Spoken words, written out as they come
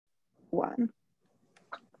1.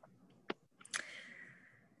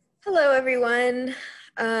 Hello, everyone.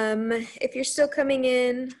 If you're still coming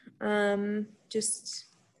in, we're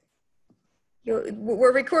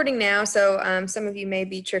recording now, so some of you may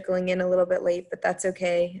be trickling in a little bit late, but that's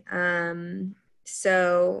okay.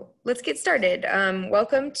 So let's get started.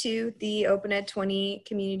 Welcome to the OpenEd 20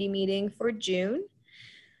 community meeting for June.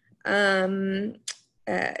 My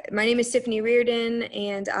name is Tiffany Reardon,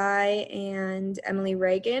 and I and Emily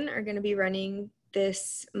Reagan are going to be running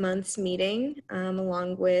this month's meeting,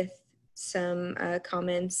 along with some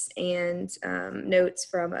comments and notes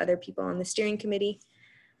from other people on the steering committee.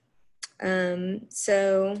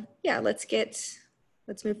 So yeah, let's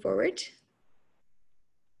move forward.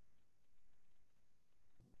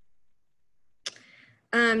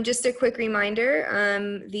 Just a quick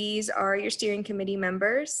reminder, these are your steering committee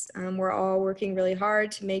members. We're all working really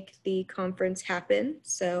hard to make the conference happen.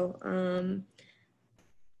 So,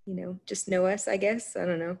 just know us, I guess. I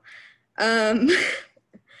don't know.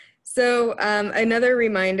 So another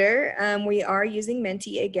reminder, we are using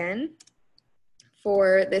Menti again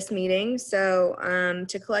for this meeting. So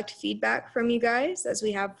to collect feedback from you guys, as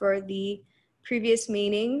we have for the previous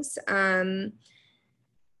meetings,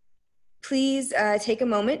 please take a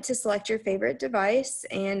moment to select your favorite device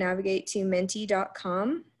and navigate to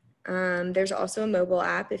menti.com. There's also a mobile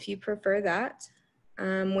app if you prefer that.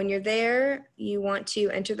 When you're there, you want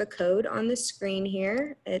to enter the code on the screen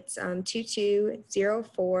here. It's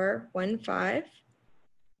 220415.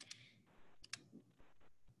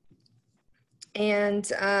 And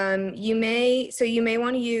you may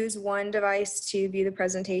want to use one device to view the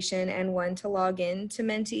presentation and one to log in to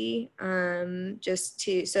Menti, so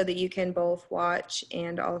that you can both watch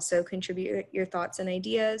and also contribute your thoughts and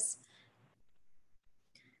ideas.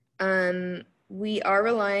 We are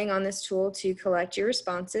relying on this tool to collect your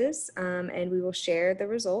responses, and we will share the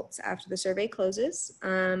results after the survey closes.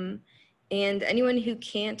 And anyone who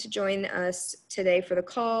can't join us today for the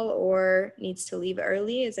call or needs to leave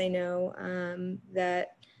early, as I know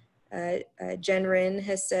that Jen Rin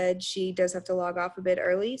has said she does have to log off a bit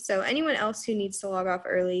early. So anyone else who needs to log off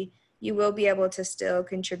early, you will be able to still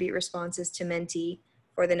contribute responses to Menti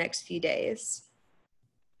for the next few days.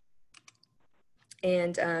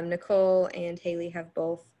 And Nicole and Haley have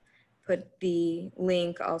both put the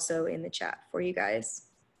link also in the chat for you guys.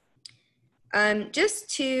 Just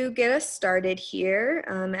to get us started here,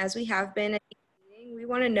 as we have been at the meeting, we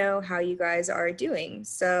want to know how you guys are doing.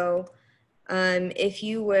 So if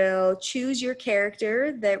you will choose your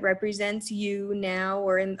character that represents you now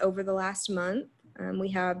or over the last month, we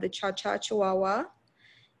have the Cha-Cha Chihuahua,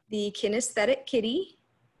 the Kinesthetic Kitty,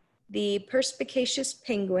 the Perspicacious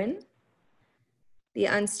Penguin, the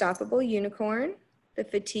Unstoppable Unicorn, the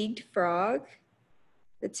Fatigued Frog,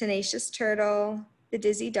 the Tenacious Turtle, the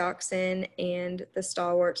Dizzy Dachshund, and the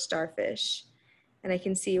Stalwart Starfish. And I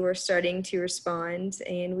can see we're starting to respond,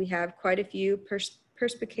 and we have quite a few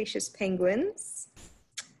perspicacious penguins.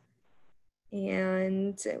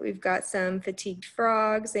 And we've got some fatigued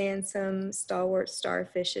frogs and some stalwart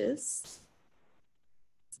starfishes.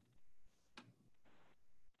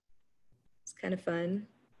 It's kind of fun.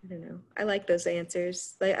 I don't know. I like those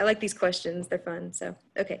answers. I like these questions. They're fun. So,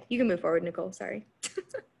 okay, you can move forward, Nicole. Sorry.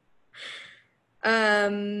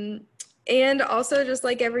 And also, just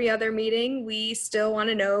like every other meeting, we still want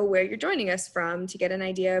to know where you're joining us from to get an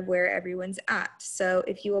idea of where everyone's at. So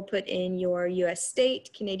if you will put in your US state,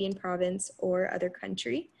 Canadian province, or other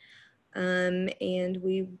country, and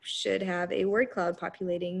we should have a word cloud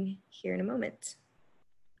populating here in a moment.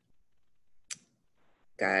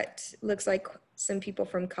 Looks like some people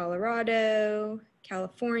from Colorado,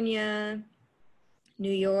 California,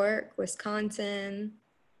 New York, Wisconsin.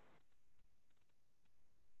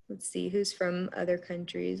 Let's see, who's from other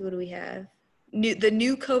countries? What do we have? The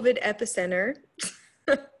new COVID epicenter.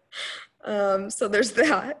 So there's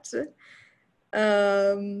that.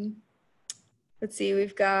 Let's see,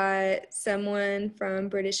 we've got someone from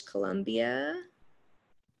British Columbia.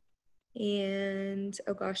 And,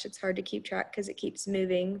 oh gosh, it's hard to keep track because it keeps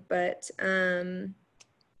moving, but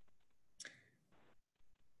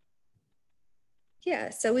yeah,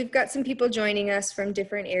 so we've got some people joining us from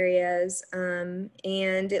different areas,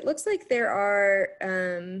 and it looks like there's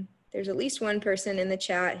at least one person in the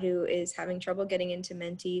chat who is having trouble getting into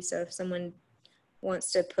Menti. So if someone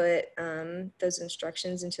wants to put those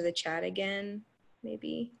instructions into the chat again,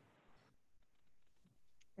 maybe.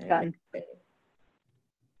 Done.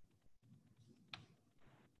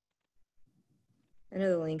 I know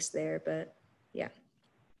the link's there, but yeah.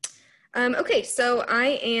 Okay, so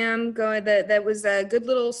I am going, that was a good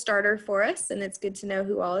little starter for us, and it's good to know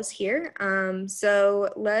who all is here. So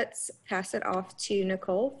let's pass it off to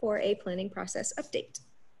Nicole for a planning process update.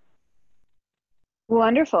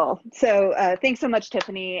 Wonderful. So thanks so much,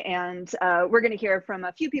 Tiffany. And we're going to hear from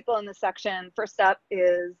a few people in this section. First up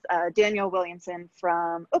is Daniel Williamson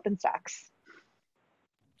from OpenStax.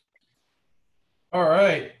 All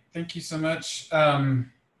right, thank you so much.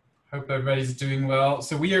 Hope everybody's doing well.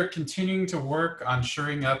 So we are continuing to work on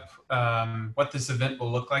shoring up what this event will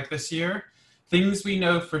look like this year. Things we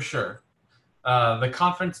know for sure. The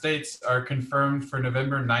conference dates are confirmed for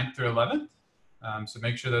November 9th through 11th. So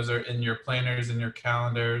make sure those are in your planners, in your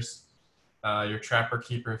calendars, your Trapper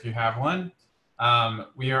Keeper if you have one.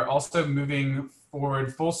 We are also moving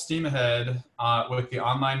forward full steam ahead with the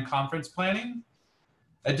online conference planning.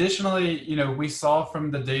 Additionally, we saw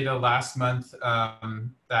from the data last month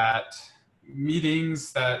that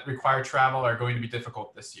meetings that require travel are going to be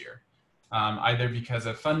difficult this year, either because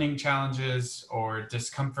of funding challenges or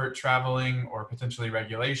discomfort traveling or potentially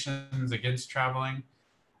regulations against traveling.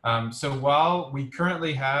 So while we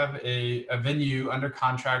currently have a venue under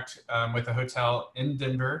contract with a hotel in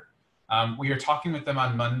Denver, we are talking with them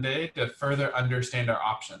on Monday to further understand our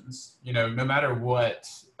options. No matter what,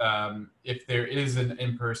 if there is an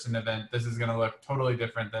in-person event, this is going to look totally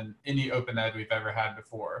different than any OpenEd we've ever had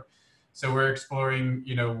before. So we're exploring,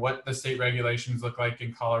 what the state regulations look like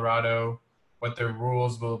in Colorado, what their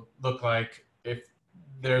rules will look like if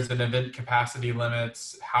there's an event capacity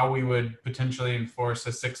limits, how we would potentially enforce a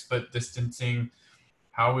 6-foot distancing,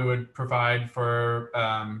 how we would provide for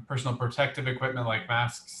personal protective equipment like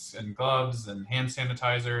masks and gloves and hand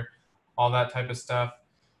sanitizer, all that type of stuff.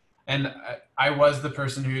 And I was the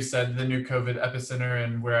person who said the new COVID epicenter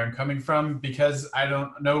and where I'm coming from, because I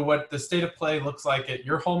don't know what the state of play looks like at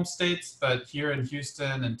your home states, but here in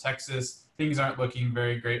Houston and Texas, things aren't looking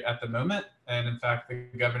very great at the moment. And in fact,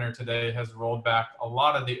 the governor today has rolled back a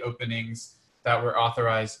lot of the openings that were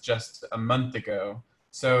authorized just a month ago.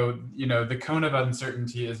 So, the cone of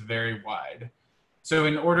uncertainty is very wide. So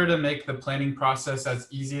in order to make the planning process as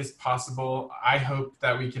easy as possible, I hope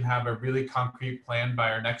that we can have a really concrete plan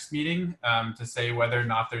by our next meeting to say whether or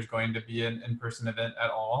not there's going to be an in-person event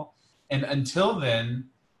at all. And until then,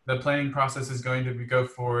 the planning process is going to go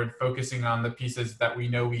forward focusing on the pieces that we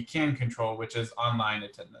know we can control, which is online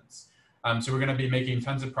attendance. So we're going to be making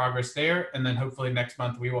tons of progress there. And then hopefully next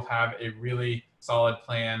month we will have a really solid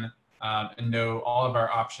plan and know all of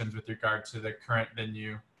our options with regard to the current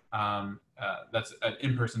venue that's an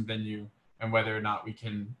in-person venue and whether or not we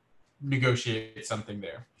can negotiate something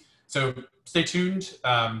there. So stay tuned,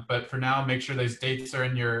 but for now, make sure those dates are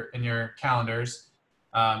in your calendars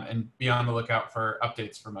and be on the lookout for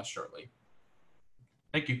updates from us shortly.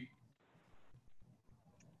 Thank you.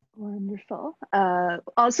 Wonderful.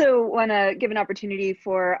 Also want to give an opportunity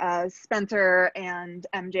for Spencer and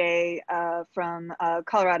MJ from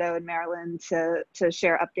Colorado and Maryland to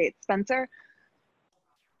share updates. Spencer?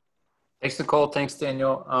 Thanks, Nicole. Thanks,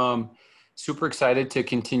 Daniel. Super excited to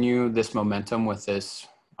continue this momentum with this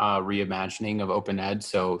reimagining of OpenEd.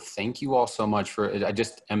 So thank you all so much for it. I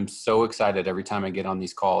just am so excited every time I get on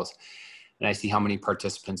these calls and I see how many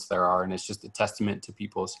participants there are. And it's just a testament to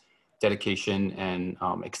people's dedication and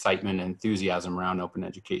excitement and enthusiasm around open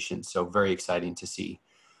education. So very exciting to see.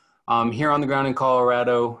 Here on the ground in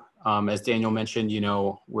Colorado, as Daniel mentioned,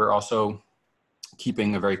 we're also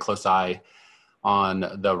keeping a very close eye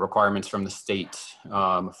on the requirements from the state.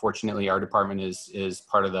 Fortunately, our department is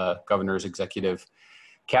part of the governor's executive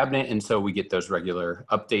cabinet, and so we get those regular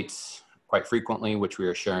updates quite frequently, which we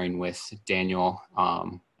are sharing with Daniel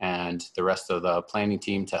and the rest of the planning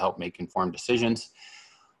team to help make informed decisions.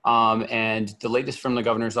 And the latest from the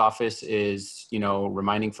governor's office is,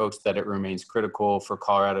 reminding folks that it remains critical for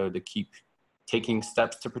Colorado to keep taking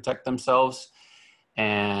steps to protect themselves.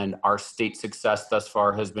 And our state success thus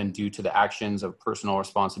far has been due to the actions of personal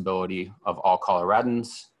responsibility of all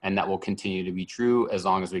Coloradans. And that will continue to be true as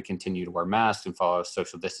long as we continue to wear masks and follow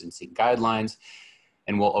social distancing guidelines.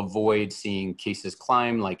 And we'll avoid seeing cases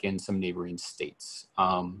climb like in some neighboring states.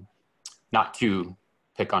 Not to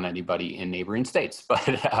pick on anybody in neighboring states, but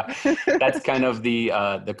that's kind of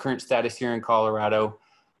the current status here in Colorado.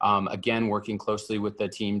 Again, working closely with the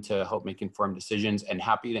team to help make informed decisions, and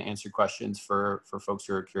happy to answer questions for folks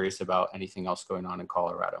who are curious about anything else going on in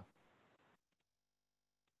Colorado.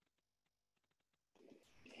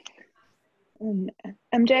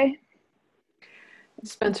 MJ?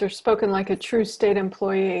 Spencer, spoken like a true state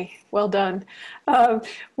employee. Well done.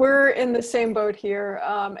 We're in the same boat here.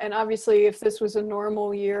 And obviously, if this was a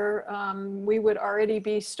normal year, we would already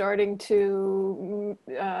be starting to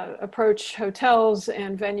approach hotels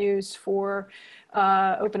and venues for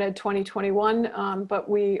OpenEd 2021. But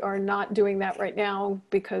we are not doing that right now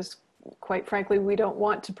because, quite frankly, we don't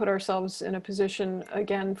want to put ourselves in a position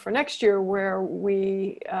again for next year where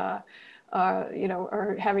we are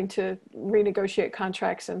having to renegotiate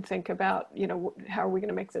contracts and think about, how are we going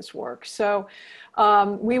to make this work? So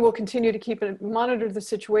we will continue to monitor the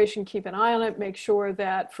situation, keep an eye on it, make sure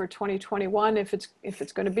that for 2021, if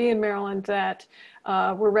it's going to be in Maryland, that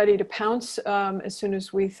we're ready to pounce as soon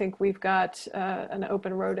as we think we've got an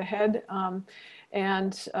open road ahead.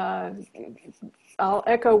 I'll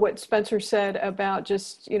echo what Spencer said about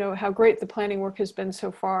just, how great the planning work has been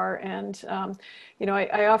so far. And,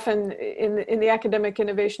 I often in the academic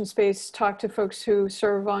innovation space talk to folks who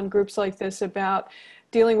serve on groups like this about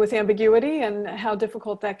dealing with ambiguity and how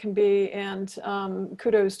difficult that can be. And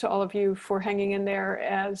kudos to all of you for hanging in there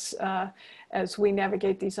as we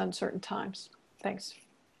navigate these uncertain times. Thanks.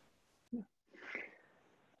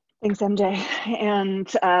 Thanks, MJ. And,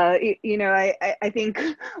 I think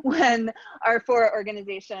when our 4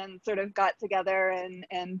 organizations sort of got together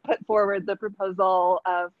and put forward the proposal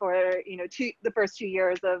for, the first 2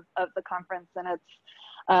 years of the conference and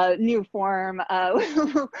its new form,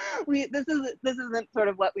 this isn't sort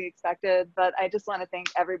of what we expected, but I just want to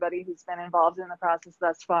thank everybody who's been involved in the process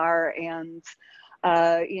thus far. And,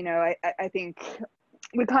 I think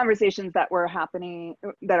the conversations that are happening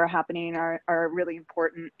are really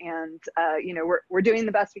important, and we're doing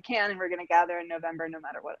the best we can, and we're going to gather in November no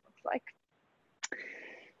matter what it looks like.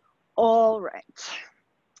 All right.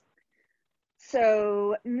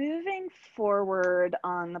 So moving forward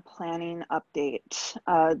on the planning update,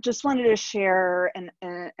 just wanted to share an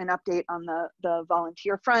update on the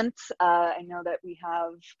volunteer front. I know that we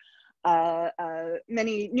have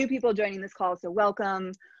many new people joining this call, so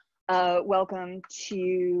welcome. Welcome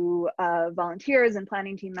to volunteers and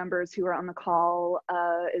planning team members who are on the call.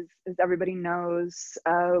 As everybody knows,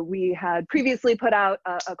 we had previously put out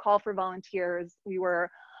a call for volunteers. We were,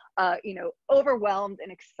 overwhelmed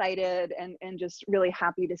and excited and just really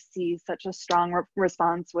happy to see such a strong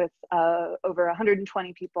response with over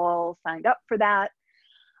 120 people signed up for that.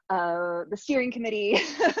 The steering committee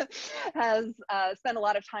has spent a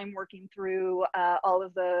lot of time working through all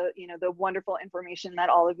of the wonderful information that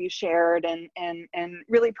all of you shared, and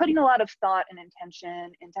really putting a lot of thought and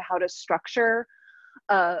intention into how to structure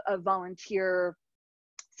a volunteer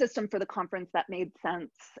system for the conference that made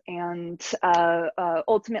sense. And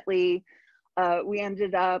ultimately, we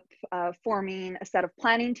ended up forming a set of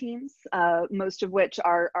planning teams, most of which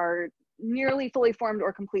are nearly fully formed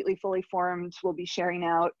or completely fully formed. We'll be sharing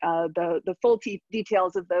out the full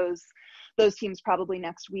details of those teams probably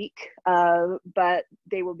next week, but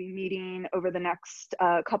they will be meeting over the next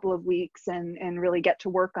couple of weeks and really get to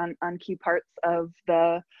work on key parts of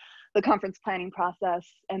the conference planning process.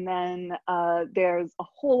 And then there's a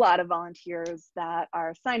whole lot of volunteers that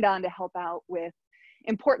are signed on to help out with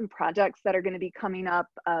important projects that are going to be coming up,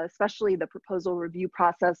 especially the proposal review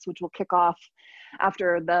process, which will kick off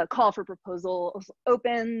after the call for proposals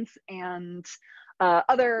opens, and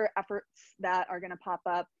other efforts that are going to pop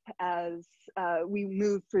up as we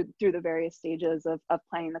move through the various stages of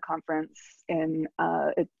planning the conference in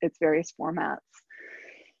its various formats.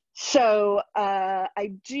 So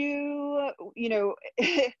I do,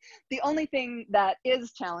 the only thing that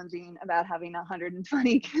is challenging about having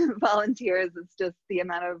 120 volunteers is just the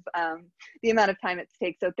amount of time it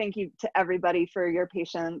takes. So thank you to everybody for your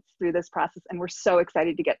patience through this process, and we're so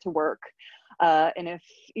excited to get to work. And if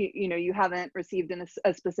you haven't received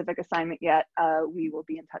a specific assignment yet, we will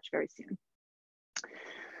be in touch very soon.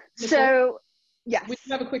 Nicole, so yes, we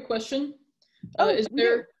have a quick question.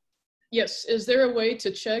 Is there a way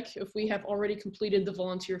to check if we have already completed the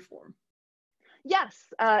volunteer form? Yes.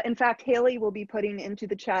 In fact, Haley will be putting into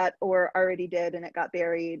the chat, or already did, and it got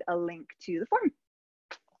buried, a link to the form.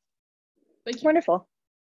 Thank you. Wonderful.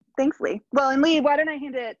 Thanks, Lee. Well, and Lee, why don't I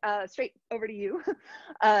hand it straight over to you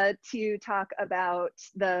to talk about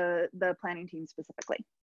the planning team specifically.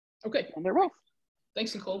 Okay. And their roles.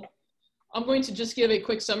 Thanks, Nicole. I'm going to just give a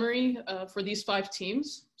quick summary for these 5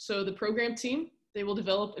 teams. So the program team, they will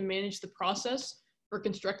develop and manage the process for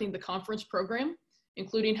constructing the conference program,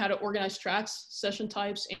 including how to organize tracks, session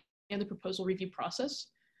types, and the proposal review process.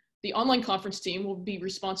 The online conference team will be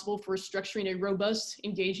responsible for structuring a robust,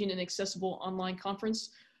 engaging, and accessible online conference,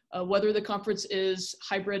 whether the conference is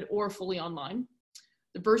hybrid or fully online.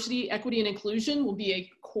 Diversity, equity, and inclusion will be a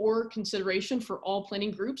core consideration for all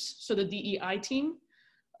planning groups. So the DEI team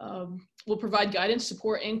will provide guidance,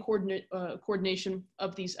 support, and coordination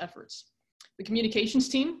of these efforts. The communications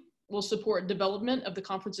team will support development of the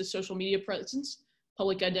conference's social media presence,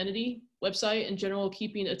 public identity, website, and general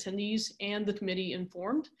keeping attendees and the committee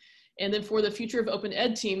informed. And then for the Future of Open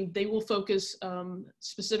Ed team, they will focus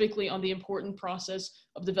specifically on the important process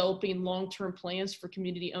of developing long-term plans for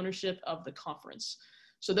community ownership of the conference.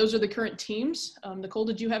 So those are the current teams. Nicole,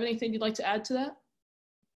 did you have anything you'd like to add to that?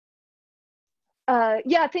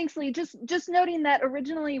 Yeah, thanks, Lee. Just noting that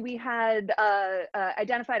originally we had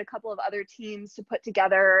identified a couple of other teams to put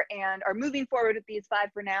together and are moving forward with these 5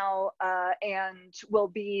 for now, and we'll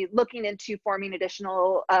be looking into forming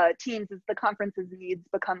additional teams as the conference's needs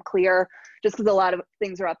become clear, just because a lot of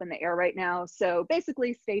things are up in the air right now. So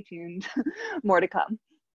basically, stay tuned, more to come.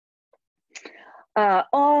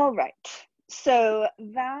 All right. So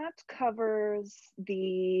that covers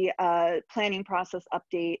the planning process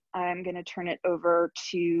update. I'm going to turn it over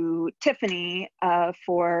to Tiffany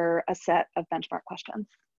for a set of benchmark questions.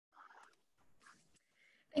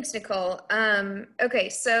 Thanks, Nicole. Okay,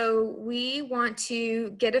 so we want to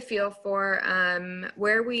get a feel for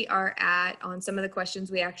where we are at on some of the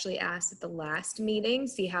questions we actually asked at the last meeting,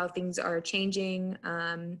 see how things are changing,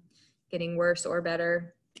 getting worse or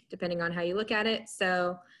better, depending on how you look at it.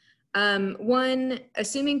 So one,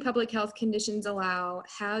 assuming public health conditions allow,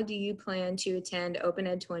 how do you plan to attend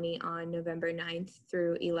OpenEd 20 on November 9th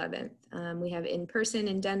through 11th? We have in person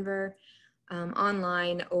in Denver,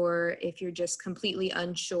 online, or if you're just completely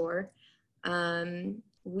unsure,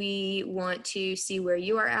 we want to see where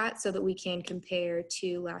you are at so that we can compare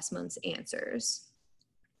to last month's answers.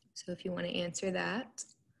 So if you want to answer that.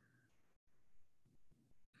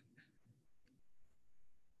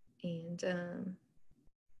 And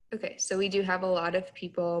okay, so we do have a lot of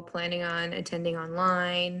people planning on attending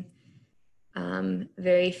online,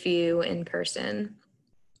 very few in person,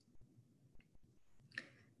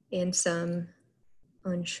 and some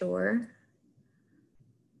unsure.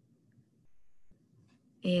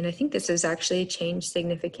 And I think this has actually changed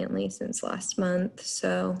significantly since last month,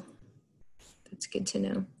 so that's good to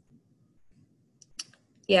know.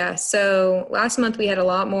 Yeah, so last month we had a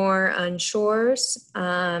lot more unsures,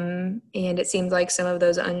 and it seems like some of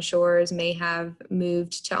those unsures may have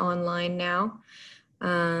moved to online now.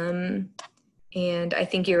 And I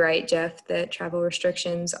think you're right, Jeff, that travel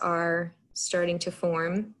restrictions are starting to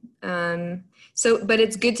form. But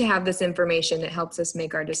it's good to have this information that helps us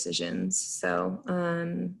make our decisions. So,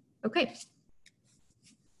 okay.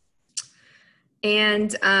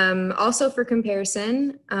 And also for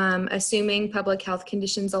comparison, assuming public health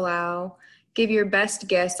conditions allow, give your best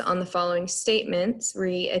guess on the following statements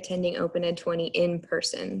re attending OpenEd 20 in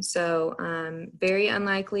person. So very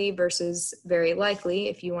unlikely versus very likely,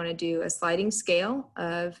 if you want to do a sliding scale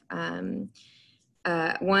of 1,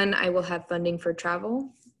 I will have funding for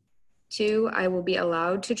travel. 2, I will be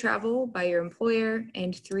allowed to travel by your employer.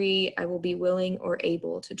 And 3, I will be willing or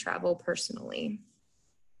able to travel personally.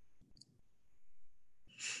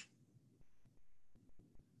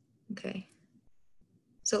 Okay,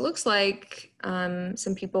 so it looks like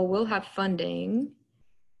some people will have funding,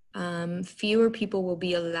 fewer people will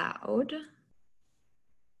be allowed, and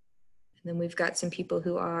then we've got some people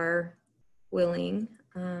who are willing,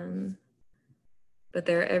 but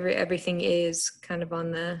everything is kind of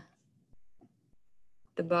on the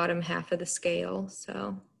bottom half of the scale,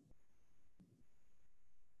 so.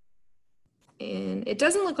 And it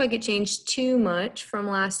doesn't look like it changed too much from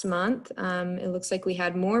last month. It looks like we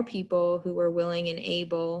had more people who were willing and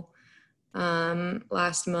able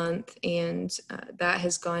last month, and that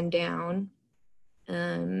has gone down.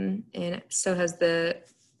 And so has the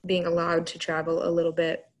being allowed to travel a little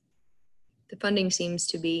bit. The funding seems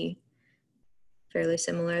to be fairly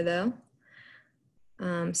similar though.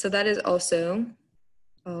 So that is also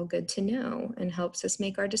all good to know and helps us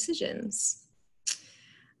make our decisions.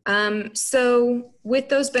 So with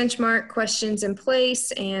those benchmark questions in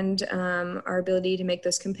place and our ability to make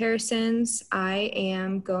those comparisons, I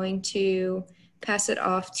am going to pass it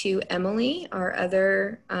off to Emily, our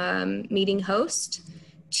other meeting host,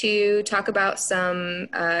 to talk about some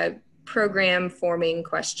program forming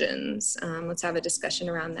questions. Let's have a discussion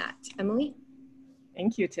around that. Emily?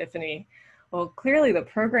 Thank you, Tiffany. Well, clearly the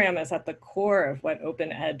program is at the core of what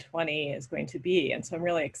OpenEd 20 is going to be. And so I'm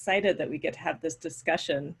really excited that we get to have this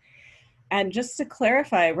discussion. And just to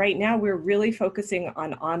clarify, right now we're really focusing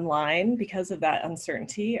on online because of that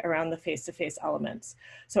uncertainty around the face-to-face elements.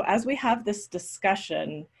 So as we have this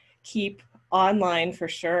discussion, keep online for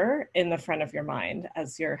sure in the front of your mind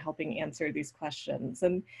as you're helping answer these questions.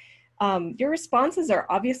 And your responses are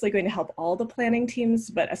obviously going to help all the planning teams,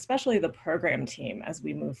 but especially the program team as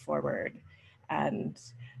we move forward. And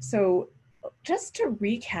so just to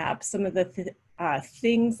recap some of the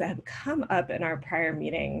things that have come up in our prior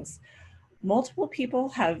meetings, multiple people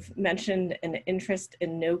have mentioned an interest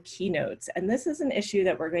in no keynotes. And this is an issue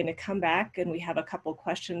that we're going to come back and we have a couple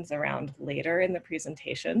questions around later in the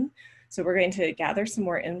presentation. So we're going to gather some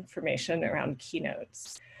more information around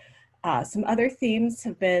keynotes. Some other themes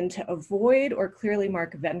have been to avoid or clearly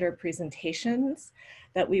mark vendor presentations,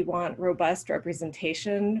 that we want robust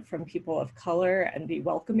representation from people of color and be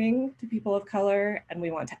welcoming to people of color, and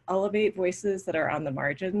we want to elevate voices that are on the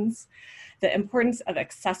margins. The importance of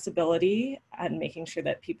accessibility and making sure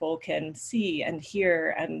that people can see and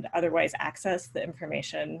hear and otherwise access the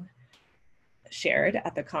information shared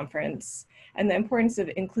at the conference, and the importance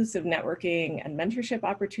of inclusive networking and mentorship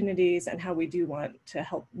opportunities, and how we do want to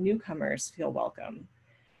help newcomers feel welcome.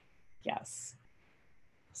 Yes.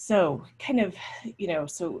 So kind of,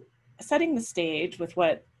 so setting the stage with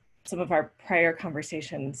what some of our prior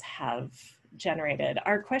conversations have generated,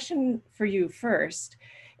 our question for you first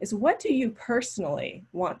is, what do you personally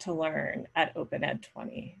want to learn at OpenEd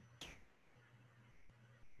 20?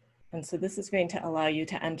 And so this is going to allow you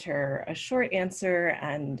to enter a short answer,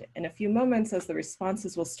 and in a few moments as the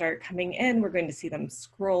responses will start coming in, we're going to see them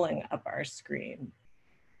scrolling up our screen.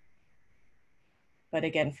 But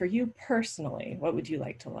again, for you personally, what would you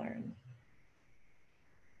like to learn?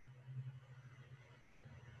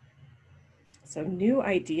 So new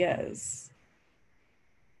ideas.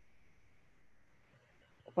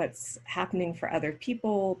 What's happening for other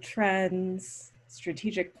people, trends,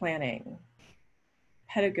 strategic planning,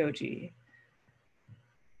 pedagogy,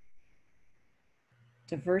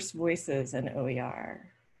 diverse voices in OER,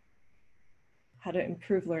 how to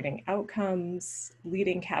improve learning outcomes,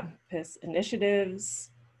 leading campus initiatives,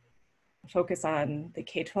 focus on the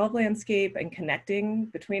K-12 landscape and connecting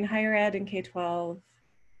between higher ed and K-12,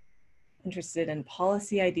 interested in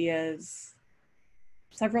policy ideas.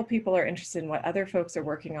 Several people are interested in what other folks are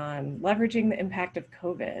working on, leveraging the impact of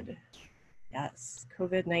COVID. Yes,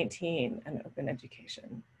 COVID-19 and open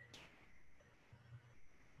education.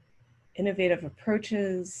 Innovative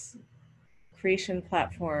approaches, creation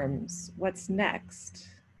platforms, what's next?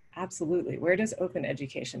 Absolutely, where does open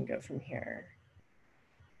education go from here?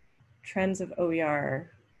 Trends of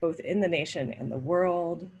OER, both in the nation and the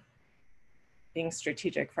world, being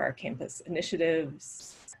strategic for our campus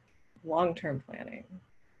initiatives, long-term planning,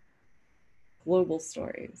 global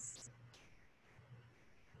stories.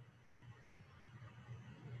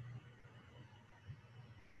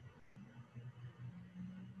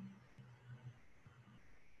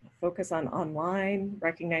 Focus on online,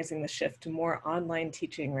 recognizing the shift to more online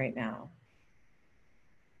teaching right now.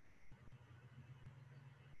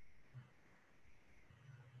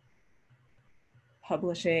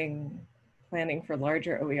 Publishing, planning for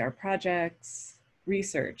larger OER projects,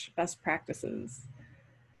 research, best practices.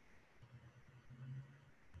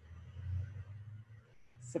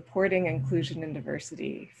 Supporting inclusion and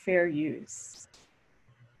diversity, fair use.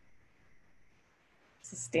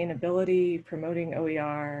 Sustainability, promoting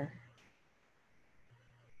OER,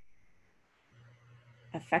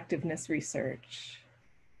 effectiveness research.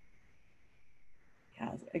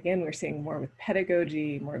 Yeah, again, we're seeing more with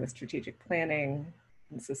pedagogy, more with strategic planning,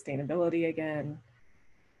 and sustainability again.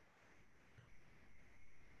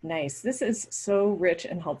 Nice. This is so rich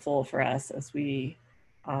and helpful for us as we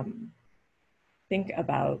think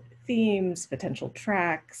about themes, potential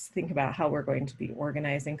tracks, think about how we're going to be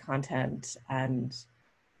organizing content and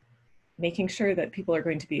making sure that people are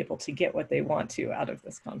going to be able to get what they want to out of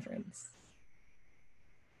this conference.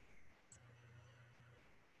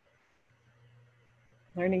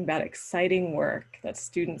 Learning about exciting work that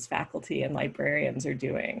students, faculty, and librarians are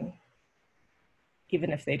doing,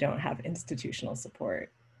 even if they don't have institutional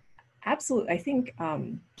support. Absolutely, I think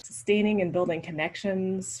sustaining and building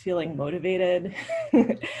connections, feeling motivated,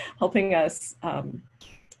 helping us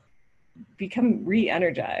become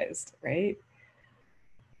re-energized, right?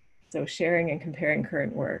 So sharing and comparing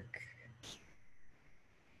current work.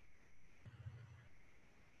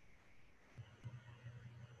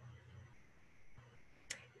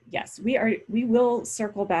 Yes, we will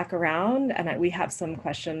circle back around, and we have some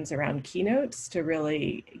questions around keynotes to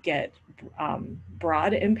really get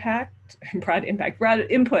broad input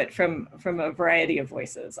from a variety of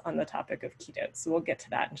voices on the topic of keynotes. So we'll get to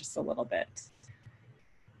that in just a little bit.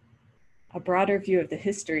 A broader view of the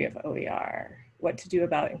history of OER, what to do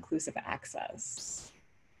about inclusive access.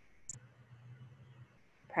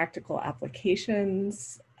 practical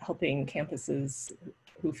applications, helping campuses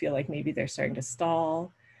who feel like maybe they're starting to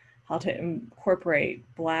stall, how to incorporate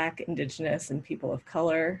Black, Indigenous, and people of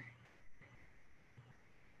color.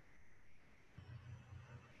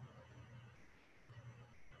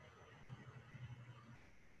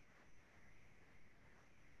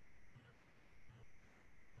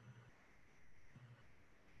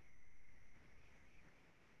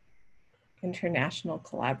 International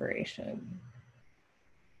collaboration.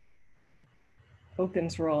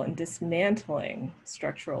 Open's role in dismantling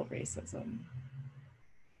structural racism.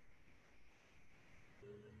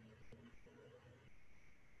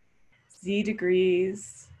 Z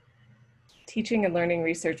degrees, teaching and learning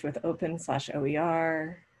research with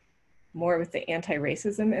Open/OER, more with the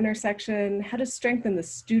anti-racism intersection, how to strengthen the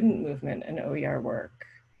student movement in OER work,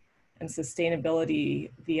 and sustainability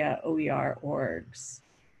via OER orgs.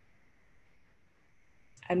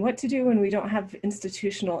 And what to do when we don't have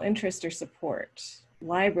institutional interest or support,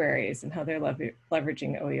 libraries and how they're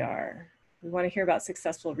leveraging OER. We want to hear about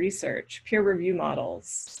successful research, peer review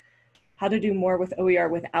models, how to do more with OER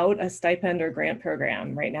without a stipend or grant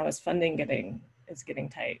program. Right now, as funding is getting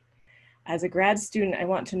tight. As a grad student, I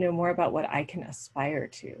want to know more about what I can aspire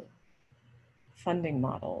to. Funding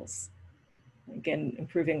models, again,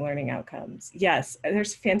 improving learning outcomes. Yes,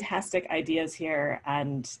 there's fantastic ideas here,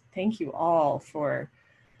 and thank you all for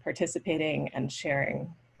participating and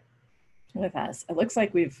sharing with us. It looks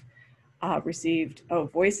like we've received,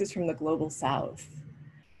 voices from the Global South.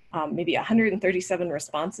 Maybe 137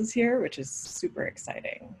 responses here, which is super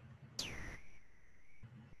exciting.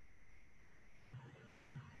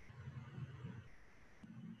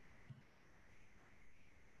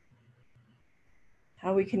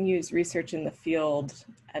 How we can use research in the field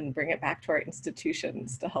and bring it back to our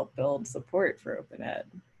institutions to help build support for OpenEd.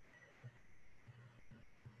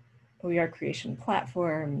 OER creation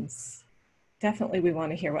platforms. Definitely we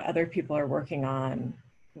want to hear what other people are working on.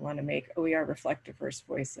 We want to make OER reflect diverse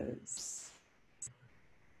voices.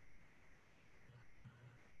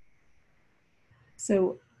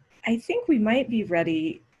 So I think we might be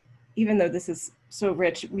ready, even though this is so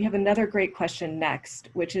rich, we have another great question next,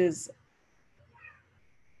 which is,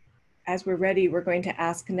 as we're ready, we're going to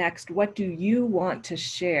ask next, what do you want to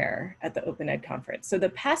share at the OpenEd conference? So the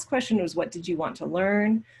past question was, what did you want to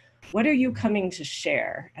learn? What are you coming to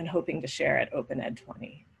share and hoping to share at OpenEd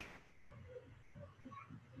 20?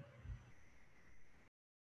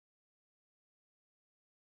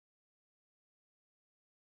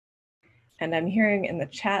 And I'm hearing in the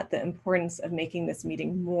chat the importance of making this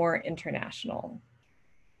meeting more international,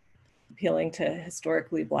 appealing to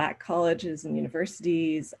historically Black colleges and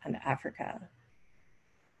universities and Africa.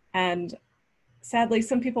 And sadly,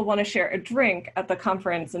 some people want to share a drink at the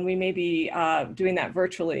conference, and we may be doing that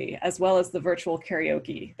virtually, as well as the virtual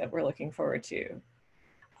karaoke that we're looking forward to.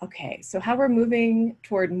 Okay, so how we're moving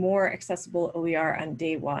toward more accessible OER on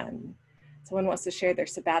day one. Someone wants to share their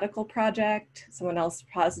sabbatical project, someone else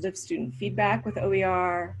positive student feedback with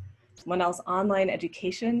OER, someone else online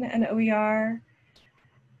education and OER,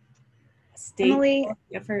 state Emily,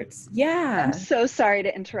 efforts. Yeah. I'm so sorry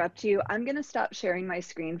to interrupt you. I'm going to stop sharing my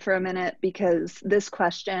screen for a minute because this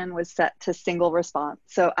question was set to single response.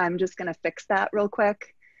 So I'm just going to fix that real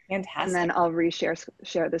quick. Fantastic. And then I'll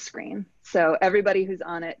share the screen. So everybody who's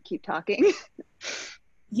on it, keep talking.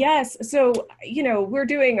 Yes. So, we're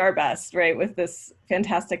doing our best, right, with this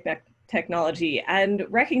fantastic technology, and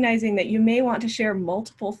recognizing that you may want to share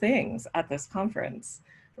multiple things at this conference.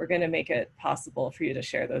 We're going to make it possible for you to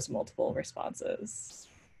share those multiple responses.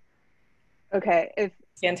 Okay.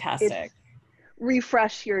 Fantastic.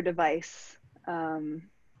 Refresh your device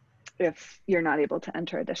if you're not able to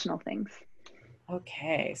enter additional things.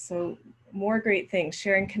 Okay. So more great things,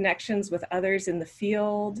 sharing connections with others in the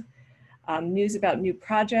field, news about new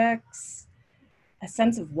projects, a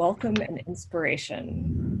sense of welcome and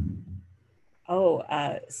inspiration.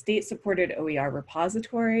 State-supported OER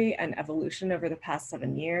repository and evolution over the past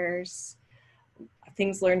 7 years.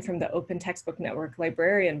 Things learned from the Open Textbook Network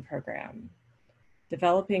Librarian Program.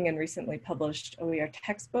 Developing and recently published OER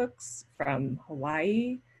textbooks from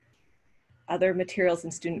Hawaii. Other materials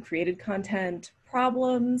and student-created content,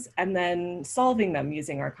 problems, and then solving them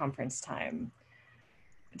using our conference time.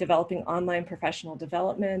 Developing online professional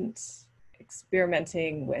development,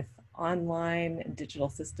 experimenting with online and digital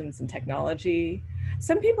systems and technology.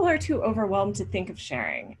 Some people are too overwhelmed to think of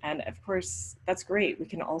sharing, and of course, that's great. We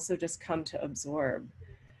can also just come to absorb.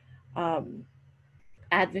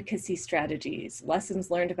 Advocacy strategies, lessons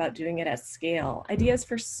learned about doing it at scale, ideas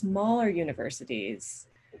for smaller universities,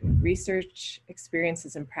 research,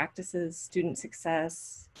 experiences and practices, student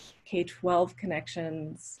success, K-12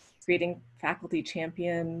 connections, creating faculty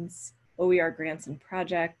champions, OER grants and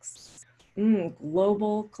projects,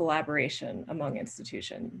 global collaboration among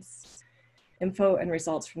institutions, info and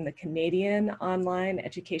results from the Canadian Online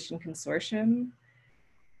Education Consortium,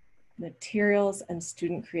 materials and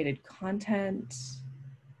student created content,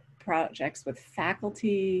 projects with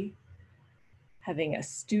faculty, having a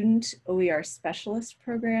student OER specialist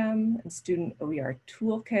program and student OER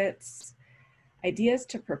toolkits, ideas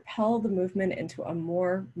to propel the movement into a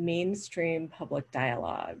more mainstream public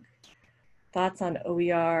dialogue, thoughts on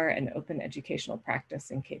OER and open educational practice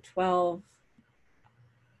in K-12.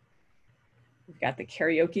 We've got the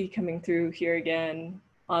karaoke coming through here again,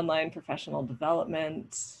 online professional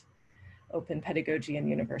development, open pedagogy and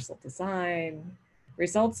universal design,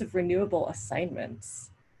 results of renewable assignments,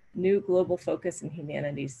 new global focus in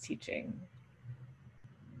humanities teaching,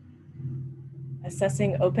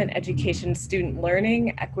 assessing open education student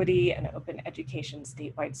learning, equity, and open education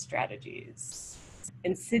statewide strategies,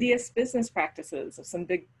 insidious business practices of some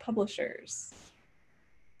big publishers,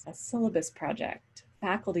 a syllabus project,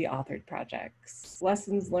 faculty authored projects,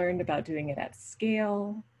 lessons learned about doing it at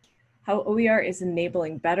scale, how OER is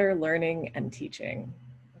enabling better learning and teaching.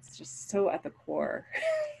 It's just so at the core,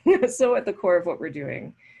 so at the core of what we're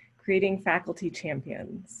doing. Creating faculty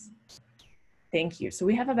champions. Thank you. So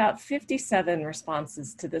we have about 57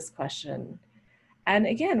 responses to this question. And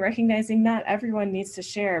again, recognizing not everyone needs to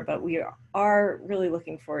share, but we are really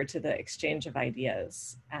looking forward to the exchange of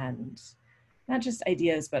ideas, and not just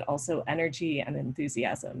ideas, but also energy and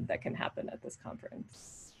enthusiasm that can happen at this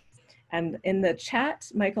conference. And in the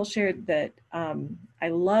chat, Michael shared that I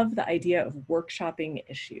love the idea of workshopping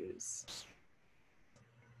issues.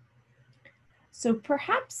 So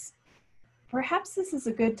perhaps this is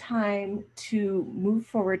a good time to move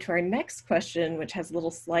forward to our next question, which has little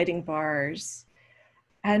sliding bars.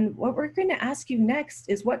 And what we're going to ask you next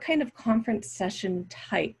is, what kind of conference session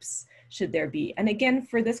types should there be? And again,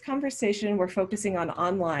 for this conversation, we're focusing on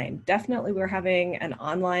online. Definitely we're having an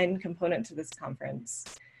online component to this conference.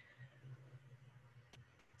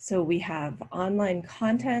 So we have online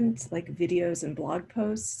content like videos and blog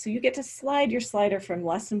posts. So you get to slide your slider from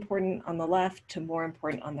less important on the left to more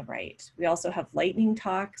important on the right. We also have lightning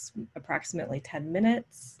talks, approximately 10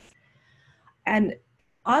 minutes. And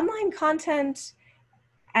online content,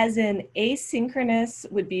 as in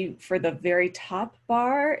asynchronous, would be for the very top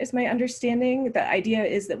bar, is my understanding. The idea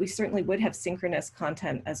is that we certainly would have synchronous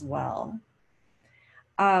content as well.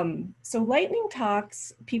 So lightning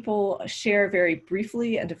talks, people share very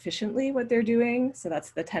briefly and efficiently what they're doing. So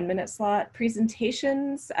that's the 10-minute slot.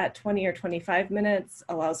 Presentations at 20 or 25 minutes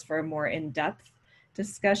allows for a more in-depth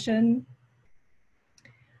discussion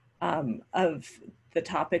of the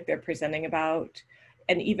topic they're presenting about.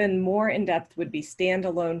 And even more in-depth would be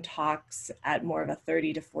standalone talks at more of a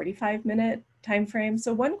 30 to 45-minute time frame.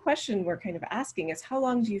 So one question we're kind of asking is, how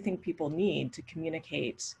long do you think people need to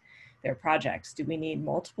communicate their projects? Do we need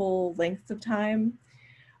multiple lengths of time?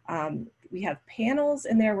 We have panels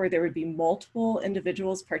in there where there would be multiple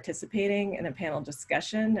individuals participating in a panel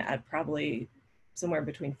discussion at probably somewhere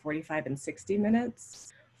between 45 and 60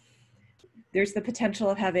 minutes. There's the potential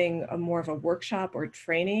of having a more of a workshop or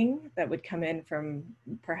training that would come in from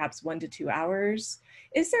perhaps 1 to 2 hours.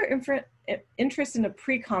 Is there interest in a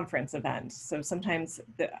pre-conference event? So sometimes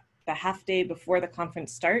the half day before the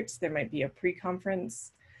conference starts, there might be a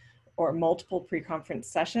pre-conference or multiple pre-conference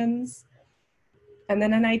sessions. And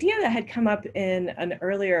then an idea that had come up in an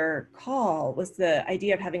earlier call was the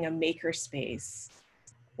idea of having a maker space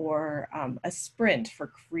or a sprint for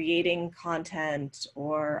creating content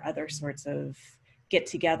or other sorts of get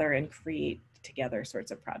together and create together sorts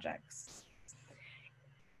of projects.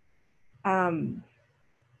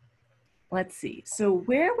 Let's see, so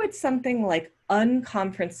where would something like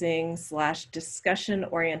unconferencing / discussion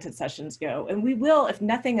oriented sessions go? And we will, if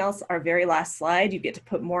nothing else, our very last slide, you get to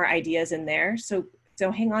put more ideas in there. So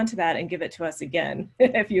hang on to that and give it to us again,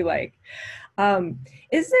 if you like.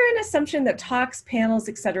 Is there an assumption that talks, panels,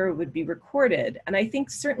 et cetera, would be recorded? And I think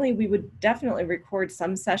certainly we would definitely record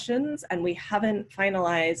some sessions, and we haven't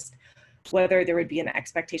finalized whether there would be an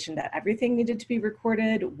expectation that everything needed to be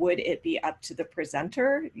recorded. Would it be up to the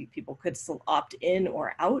presenter? People could still opt in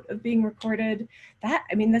or out of being recorded. That,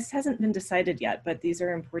 I mean, this hasn't been decided yet, but these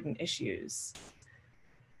are important issues.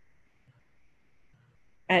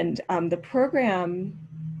 And the program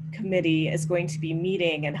committee is going to be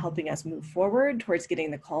meeting and helping us move forward towards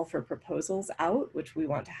getting the call for proposals out, which we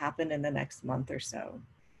want to happen in the next month or so.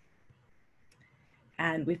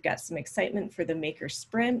 And we've got some excitement for the Maker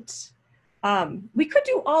Sprint. We could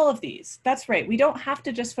do all of these. That's right. We don't have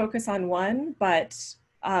to just focus on one, but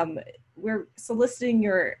we're soliciting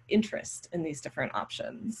your interest in these different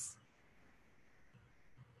options.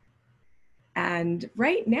 And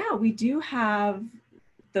right now we do have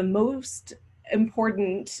the most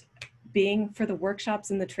important being for the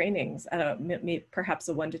workshops and the trainings, perhaps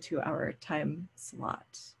a 1 to 2 hour time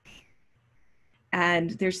slot.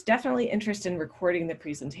 And there's definitely interest in recording the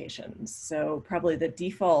presentations. So probably the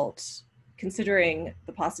default, considering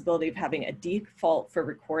the possibility of having a default for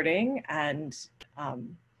recording, and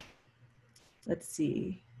let's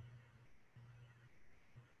see.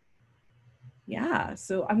 Yeah,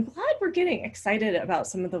 so I'm glad we're getting excited about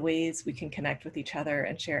some of the ways we can connect with each other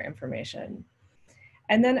and share information.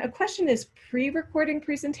 And then a question is, pre-recording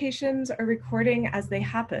presentations or recording as they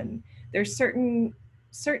happen? There's certainly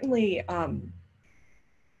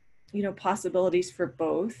you know, possibilities for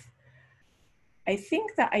both. I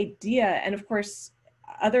think the idea, and of course,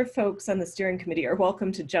 other folks on the steering committee are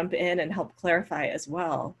welcome to jump in and help clarify as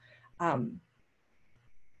well.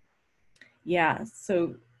 Yeah,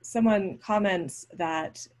 so someone comments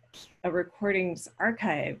that a recordings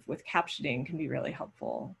archive with captioning can be really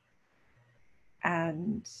helpful.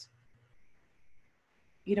 And,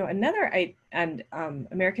 you know,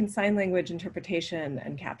 American Sign Language interpretation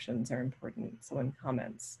and captions are important, someone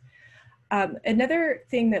comments. Another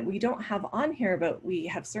thing that we don't have on here, but we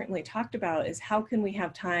have certainly talked about, is how can we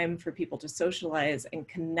have time for people to socialize and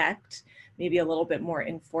connect, maybe a little bit more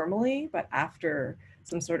informally, but after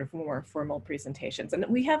some sort of more formal presentations. And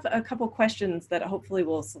we have a couple questions that hopefully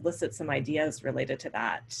will solicit some ideas related to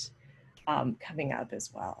that coming up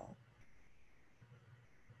as well.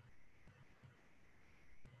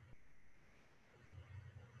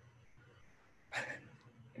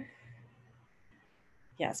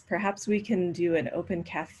 Yes, perhaps we can do an open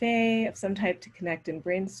cafe of some type to connect and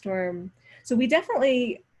brainstorm. So we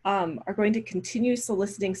definitely are going to continue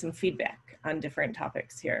soliciting some feedback on different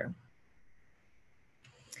topics here.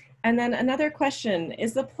 And then another question,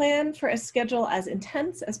 is the plan for a schedule as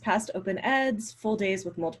intense as past OpenEds, full days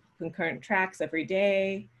with multiple concurrent tracks every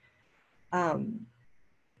day? And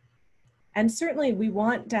certainly we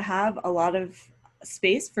want to have a lot of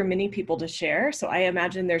space for many people to share. So I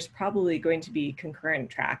imagine there's probably going to be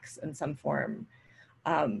concurrent tracks in some form.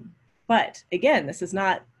 But again, this is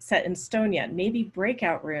not set in stone yet. Maybe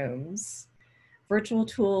breakout rooms, virtual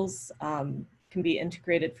tools can be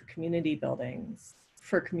integrated for community building.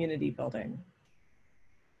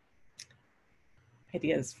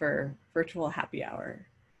 Ideas for virtual happy hour.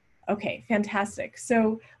 Okay, fantastic.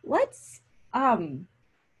 So let's,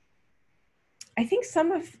 I think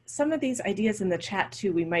some of these ideas in the chat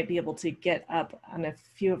too, we might be able to get up on a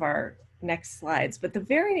few of our next slides, but the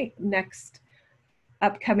very next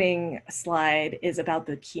upcoming slide is about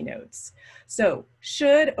the keynotes. So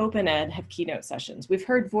should OpenEd have keynote sessions? We've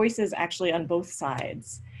heard voices actually on both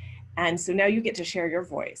sides. And so now you get to share your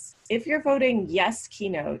voice. If you're voting yes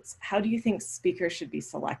keynotes, how do you think speakers should be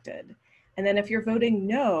selected? And then if you're voting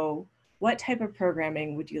no, what type of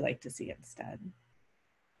programming would you like to see instead?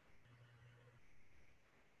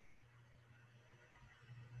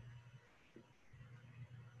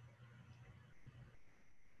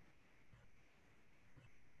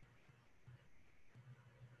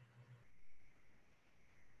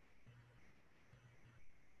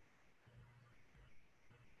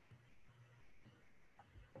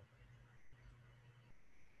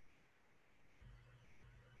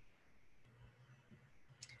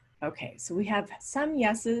 Okay, so we have some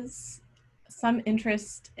yeses, some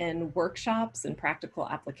interest in workshops and practical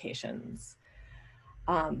applications.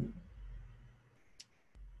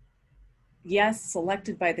 Yes,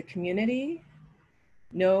 selected by the community.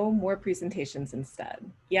 No, more presentations instead.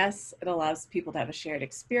 Yes, it allows people to have a shared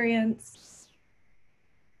experience.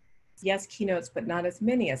 Yes, keynotes, but not as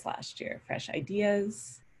many as last year. Fresh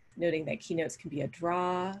ideas, noting that keynotes can be a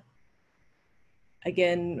draw.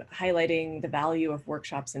 Again, highlighting the value of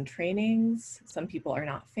workshops and trainings. Some people are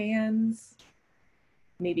not fans.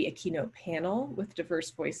 Maybe a keynote panel with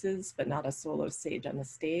diverse voices, but not a solo sage on the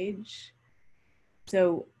stage.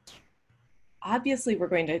 So obviously we're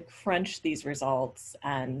going to crunch these results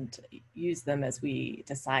and use them as we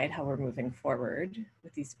decide how we're moving forward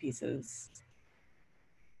with these pieces.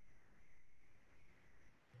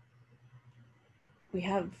 We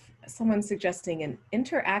have someone suggesting an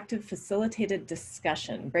interactive facilitated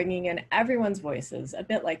discussion, bringing in everyone's voices, a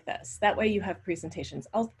bit like this. That way you have presentations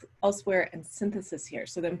elsewhere and synthesis here.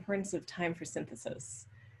 So the importance of time for synthesis.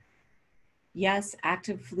 Yes,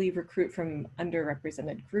 actively recruit from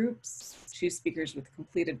underrepresented groups. Choose speakers with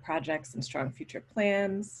completed projects and strong future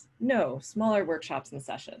plans. No, smaller workshops and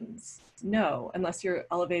sessions. No, unless you're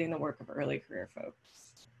elevating the work of early career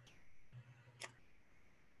folks.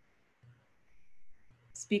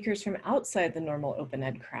 Speakers from outside the normal open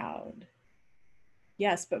ed crowd.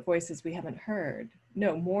 Yes, but voices we haven't heard.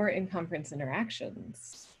 No, more in-conference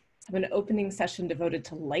interactions. Have an opening session devoted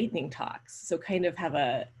to lightning talks. So kind of have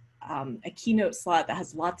a keynote slot that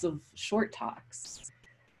has lots of short talks,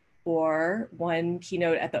 or one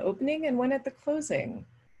keynote at the opening and one at the closing.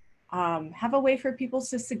 Have a way for people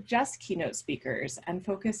to suggest keynote speakers and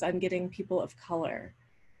focus on getting people of color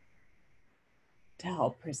to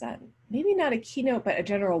help present. Maybe not a keynote, but a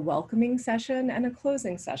general welcoming session and a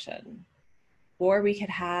closing session. Or we could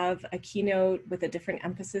have a keynote with a different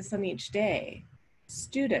emphasis on each day.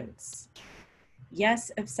 Students.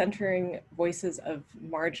 Yes, of centering voices of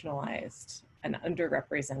marginalized and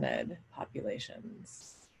underrepresented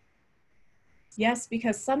populations. Yes,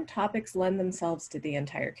 because some topics lend themselves to the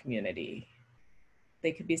entire community.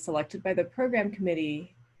 They could be selected by the program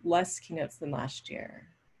committee, less keynotes than last year.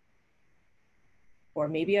 Or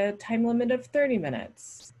maybe a time limit of 30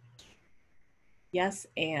 minutes. Yes,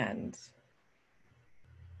 and.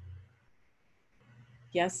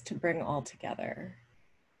 Yes, to bring all together.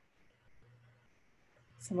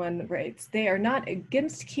 Someone writes, they are not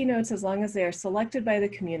against keynotes as long as they are selected by the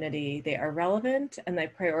community, they are relevant, and they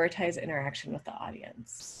prioritize interaction with the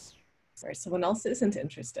audience. Or someone else isn't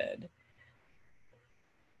interested.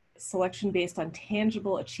 Selection based on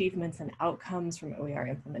tangible achievements and outcomes from OER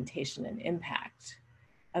implementation and impact,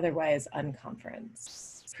 otherwise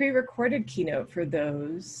unconference. Pre-recorded keynote for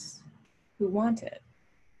those who want it.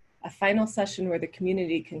 A final session where the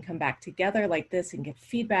community can come back together like this and give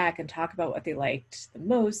feedback and talk about what they liked the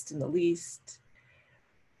most and the least.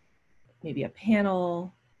 Maybe a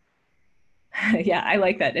panel. Yeah, I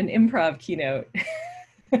like that, an improv keynote.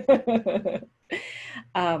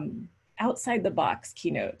 Outside the box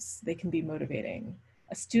keynotes, they can be motivating.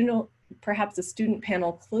 A student, perhaps a student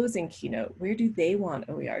panel closing keynote, where do they want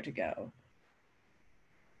OER to go?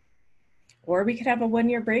 Or we could have a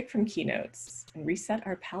one-year break from keynotes and reset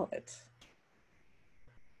our palette.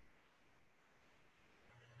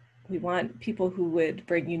 We want people who would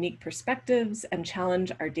bring unique perspectives and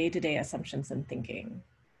challenge our day-to-day assumptions and thinking.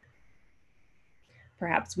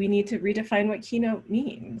 Perhaps we need to redefine what keynote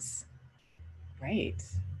means. Right.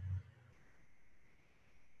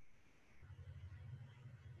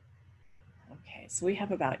 Okay, so we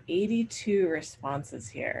have about 82 responses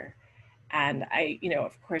here. And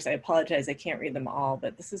of course, I apologize, I can't read them all,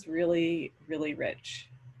 but this is really, really rich.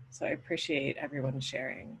 So I appreciate everyone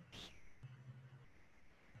sharing.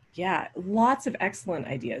 Yeah, lots of excellent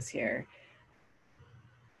ideas here.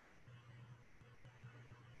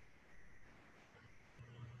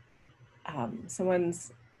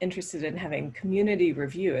 Someone's interested in having community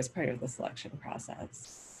review as part of the selection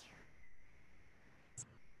process.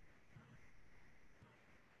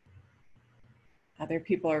 Other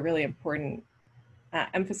people are really important,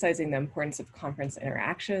 emphasizing the importance of conference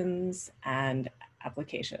interactions and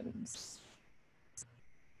applications.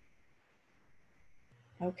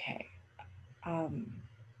 Okay. So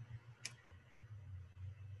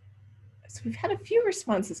we've had a few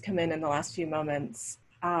responses come in the last few moments.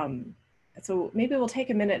 So maybe we'll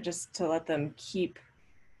take a minute just to let them keep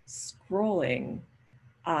scrolling.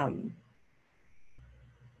 I'm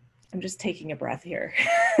just taking a breath here.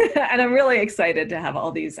 And I'm really excited to have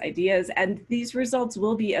all these ideas, and these results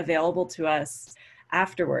will be available to us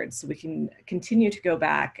afterwards, so we can continue to go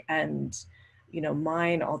back and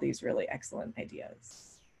mine all these really excellent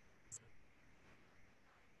ideas.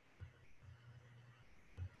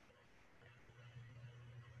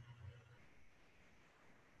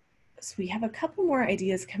 So we have a couple more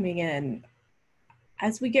ideas coming in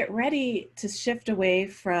as we get ready to shift away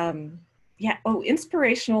from,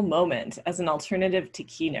 inspirational moment as an alternative to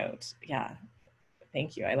keynote. Yeah,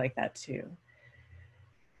 thank you, I like that too.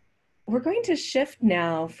 We're going to shift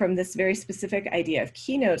now from this very specific idea of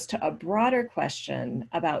keynotes to a broader question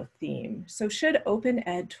about theme. So should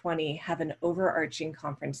OpenEd 20 have an overarching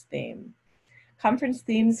conference theme? Conference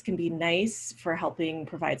themes can be nice for helping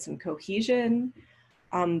provide some cohesion,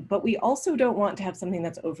 but we also don't want to have something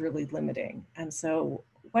that's overly limiting. And so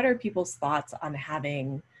what are people's thoughts on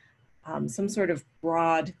having some sort of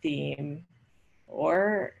broad theme?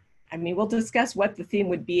 Or, we'll discuss what the theme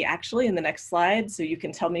would be actually in the next slide, so you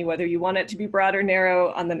can tell me whether you want it to be broad or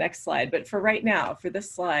narrow on the next slide. But for right now, for this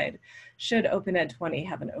slide, should OpenEd 20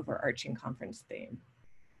 have an overarching conference theme?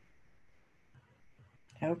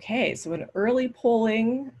 Okay, so in early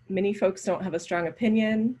polling, many folks don't have a strong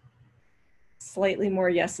opinion. Slightly more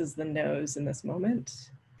yeses than nos in this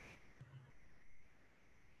moment.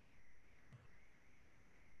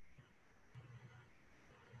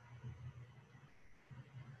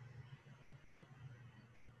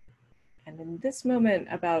 And in this moment,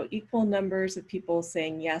 about equal numbers of people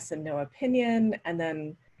saying yes and no opinion, and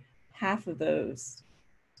then half of those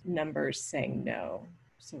numbers saying no.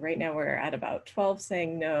 So right now we're at about 12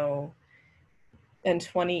 saying no, and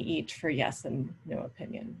 20 each for yes and no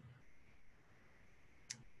opinion.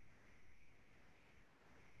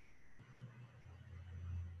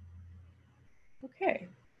 Okay,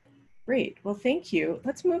 great. Well, thank you.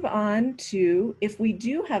 Let's move on to, if we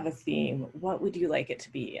do have a theme, what would you like it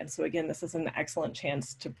to be? And so again, this is an excellent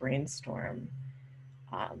chance to brainstorm.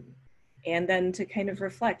 And then to kind of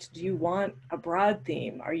reflect, do you want a broad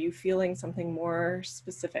theme? Are you feeling something more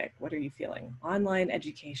specific? What are you feeling? Online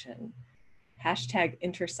education, hashtag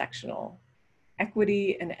intersectional,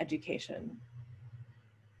 equity and education.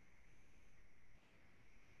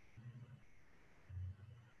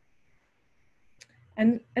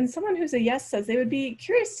 And someone who's a yes says they would be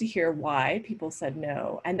curious to hear why people said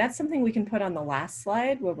no. And that's something we can put on the last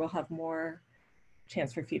slide where we'll have more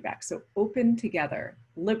chance for feedback. So open together,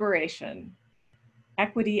 liberation,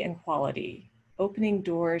 equity and quality, opening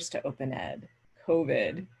doors to OpenEd,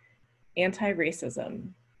 COVID, anti-racism,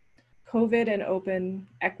 COVID and open,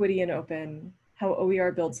 equity and open, how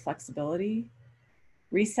OER builds flexibility,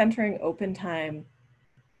 recentering open time,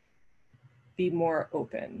 be more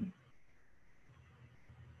open,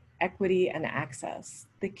 equity and access,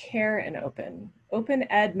 the care and open,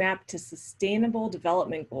 OpenEd map to sustainable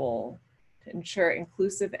development goal to ensure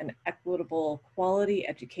inclusive and equitable quality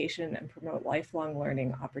education and promote lifelong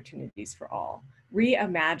learning opportunities for all.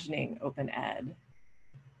 Reimagining OpenEd,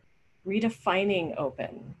 redefining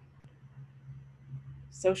open,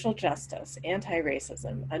 social justice,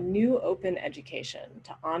 anti-racism, a new open education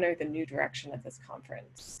to honor the new direction of this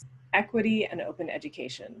conference. Equity and open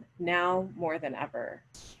education, now more than ever.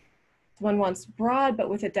 One wants broad, but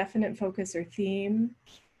with a definite focus or theme,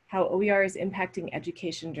 how OER is impacting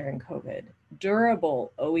education during COVID.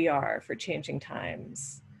 Durable OER for changing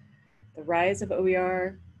times. The rise of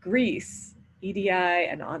OER, Greece, EDI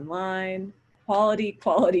and online, quality,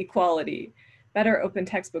 quality, quality. Better open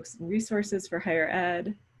textbooks and resources for higher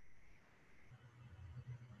ed.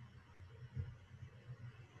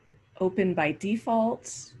 Open by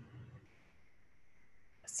default.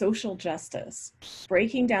 Social justice,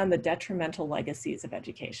 breaking down the detrimental legacies of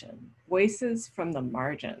education, voices from the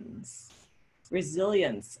margins,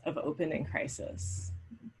 resilience of open in crisis,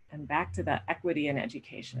 and back to that equity in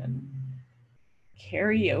education,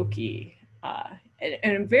 karaoke,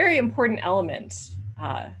 and a very important element.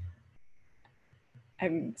 I'm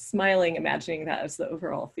smiling, imagining that as the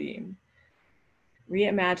overall theme.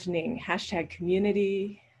 Reimagining, hashtag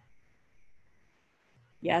community,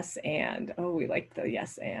 yes and, oh, we like the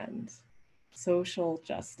yes and. Social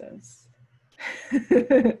justice.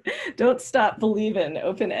 Don't stop believing,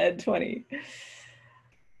 OpenEd 20.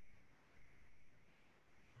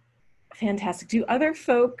 Fantastic. Do other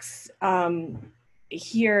folks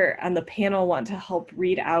here on the panel want to help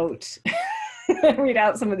read out, read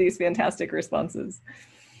out some of these fantastic responses?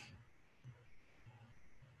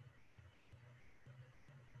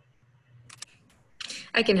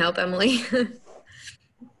 I can help, Emily.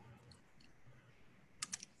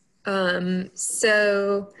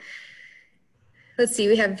 So let's see,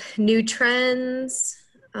 we have new trends.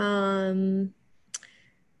 I'm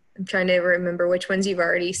trying to remember which ones you've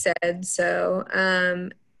already said. So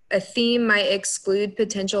a theme might exclude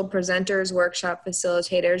potential presenters, workshop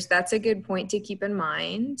facilitators. That's a good point to keep in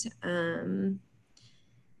mind.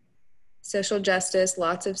 Social justice,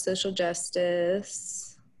 lots of social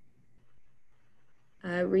justice.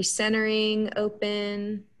 Recentering,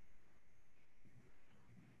 open.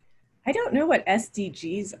 I don't know what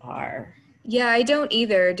SDGs are. Yeah, I don't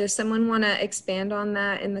either. Does someone want to expand on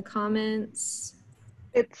that in the comments?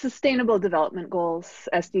 It's Sustainable Development Goals.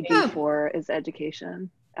 SDG 4 is education,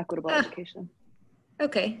 equitable education.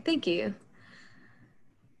 Okay, thank you.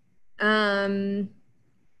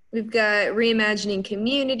 We've got reimagining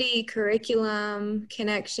community, curriculum,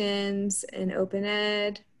 connections, and open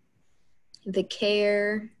ed. The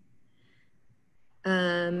care.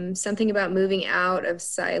 Something about moving out of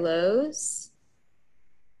silos.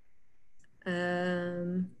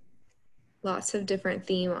 Lots of different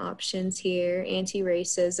theme options here.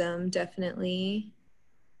 Anti-racism, definitely.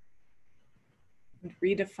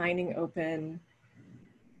 Redefining open.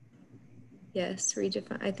 Yes,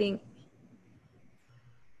 redefine, I think.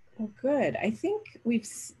 Well, good. I think we're,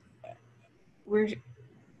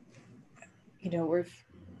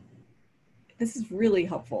 this is really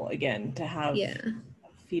helpful, again, to have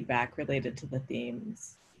feedback related to the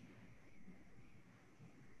themes.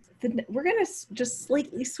 Then we're going to just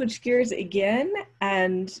slightly switch gears again.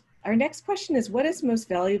 And our next question is, what is most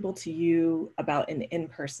valuable to you about an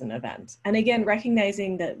in-person event? And again,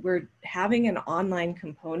 recognizing that we're having an online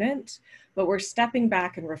component, but we're stepping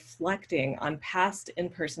back and reflecting on past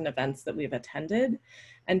in-person events that we've attended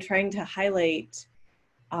and trying to highlight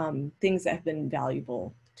things that have been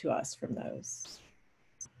valuable to us from those.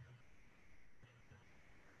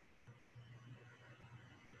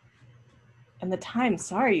 And the time,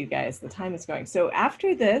 sorry, you guys, the time is going. So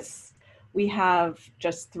after this, we have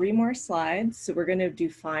just 3 more slides. So we're gonna do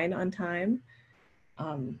fine on time,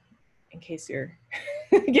 in case you're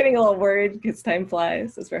getting a little worried because time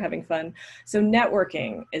flies as we're having fun. So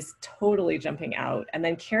networking is totally jumping out, and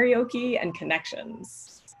then karaoke and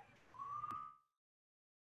connections.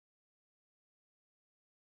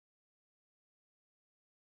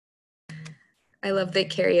 I love that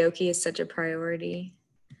karaoke is such a priority.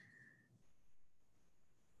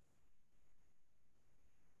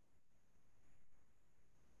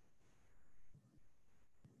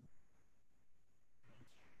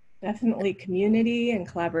 Definitely community and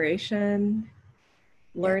collaboration,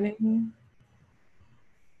 learning.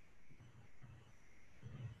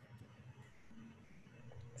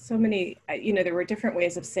 So many, there were different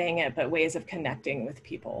ways of saying it, but ways of connecting with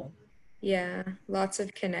people. Yeah, lots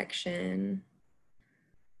of connection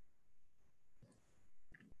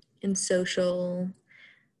and social.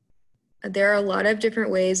 There are a lot of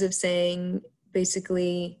different ways of saying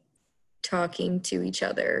basically talking to each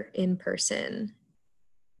other in person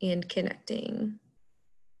and connecting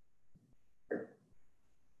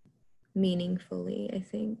meaningfully, I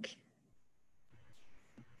think.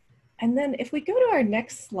 And then if we go to our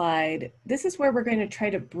next slide, this is where we're going to try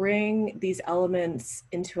to bring these elements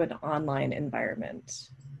into an online environment.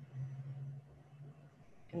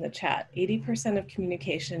 In the chat, 80% of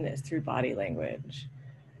communication is through body language.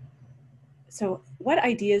 So what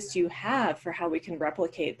ideas do you have for how we can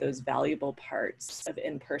replicate those valuable parts of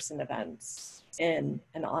in-person events in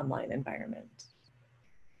an online environment?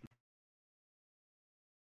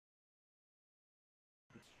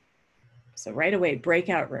 So right away,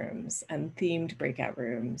 breakout rooms and themed breakout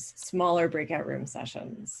rooms, smaller breakout room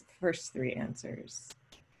sessions, first 3 answers.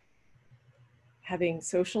 Having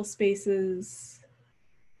social spaces,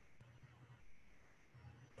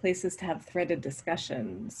 places to have threaded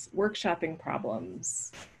discussions, workshopping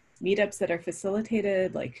problems, meetups that are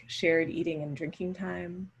facilitated, like shared eating and drinking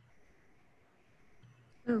time.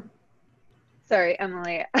 Oh. Sorry,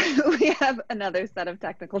 Emily, we have another set of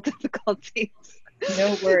technical difficulties.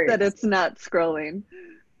 No worries. That it's not scrolling.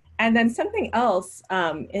 And then something else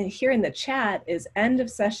here in the chat is end of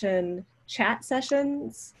session chat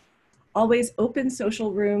sessions, always open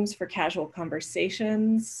social rooms for casual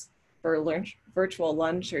conversations, for virtual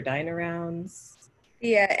lunch or dine arounds.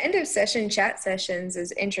 Yeah, end of session chat sessions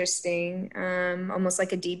is interesting, almost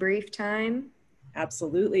like a debrief time.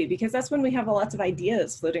 Absolutely, because that's when we have lots of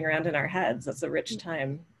ideas floating around in our heads. That's a rich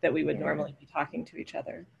time that we would normally be talking to each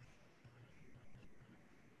other.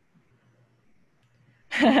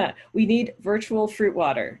 We need virtual fruit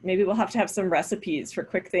water. Maybe we'll have to have some recipes for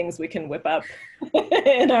quick things we can whip up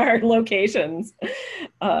in our locations.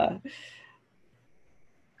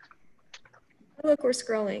 Look, we're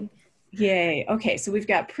scrolling. Yay. Okay, so we've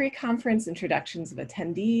got pre-conference introductions of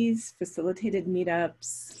attendees, facilitated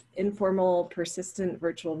meetups, informal, persistent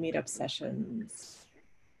virtual meetup sessions.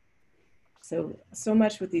 So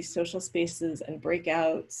much with these social spaces and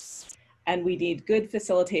breakouts. And we need good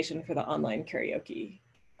facilitation for the online karaoke,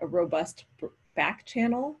 a robust back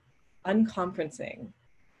channel, unconferencing,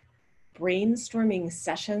 brainstorming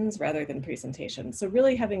sessions rather than presentations. So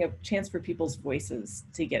really having a chance for people's voices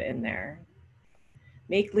to get in there.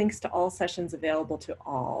 Make links to all sessions available to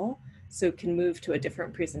all, so can move to a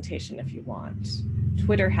different presentation if you want.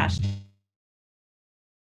 Twitter hashtag.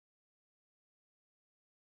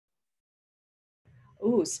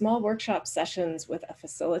 Ooh, small workshop sessions with a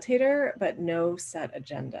facilitator, but no set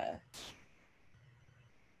agenda.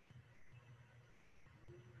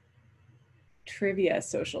 Trivia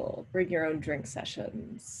social, bring your own drink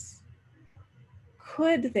sessions.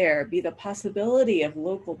 Could there be the possibility of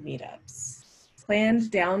local meetups?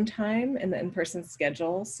 Planned downtime in the in-person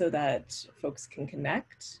schedule so that folks can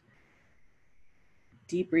connect.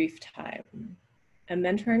 Debrief time. A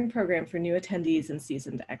mentoring program for new attendees and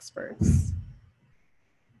seasoned experts.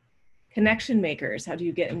 Connection makers, how do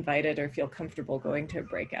you get invited or feel comfortable going to a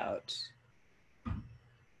breakout?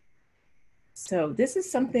 So this is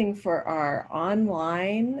something for our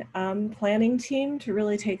online planning team to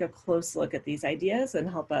really take a close look at these ideas and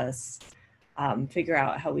help us figure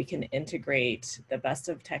out how we can integrate the best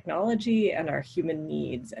of technology and our human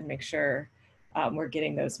needs and make sure we're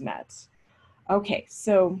getting those met. Okay,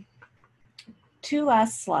 so 2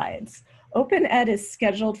 last slides. OpenEd is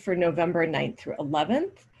scheduled for November 9th through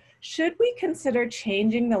 11th. Should we consider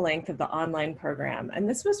changing the length of the online program? And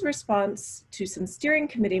this was response to some steering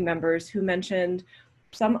committee members who mentioned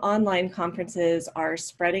some online conferences are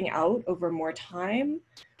spreading out over more time,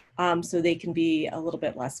 so they can be a little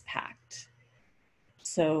bit less packed.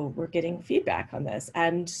 So we're getting feedback on this.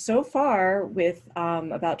 And so far, with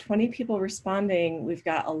about 20 people responding, we've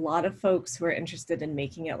got a lot of folks who are interested in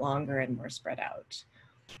making it longer and more spread out.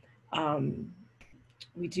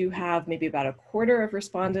 We do have maybe about a quarter of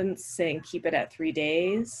respondents saying keep it at 3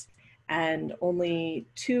 days, and only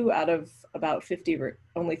 3 out of about 50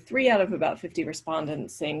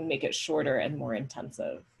 respondents saying make it shorter and more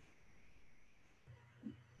intensive.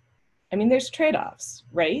 I mean, there's trade-offs,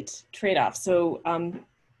 right? Trade-offs. So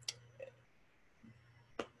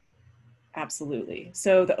absolutely.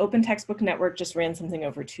 So the Open Textbook Network just ran something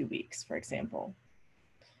over 2 weeks, for example.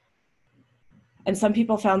 And some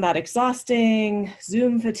people found that exhausting,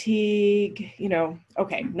 Zoom fatigue, you know,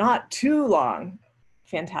 okay, not too long.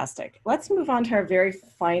 Fantastic. Let's move on to our very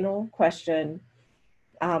final question,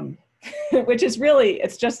 which is really,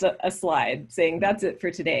 it's just a slide saying that's it for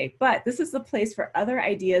today. But this is the place for other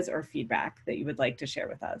ideas or feedback that you would like to share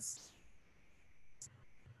with us.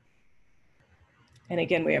 And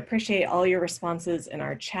again, we appreciate all your responses in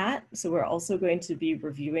our chat. So we're also going to be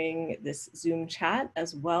reviewing this Zoom chat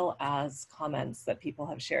as well as comments that people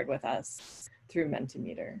have shared with us through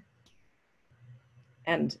Mentimeter.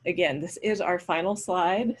 And again, this is our final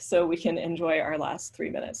slide, so we can enjoy our last 3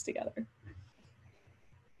 minutes together.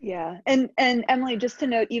 Yeah, and Emily, just to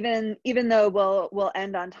note, even though we'll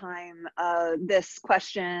end on time, this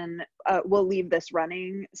question, we'll leave this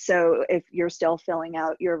running. So if you're still filling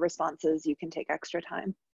out your responses, you can take extra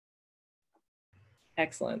time.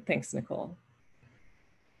 Excellent, thanks, Nicole.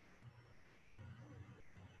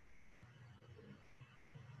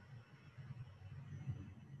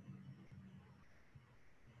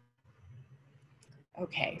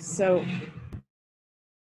 Okay, so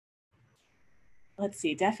let's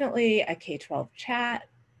see, definitely a K-12 chat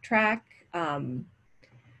track.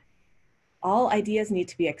 All ideas need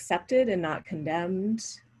to be accepted and not condemned.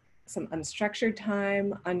 Some unstructured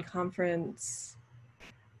time, unconference.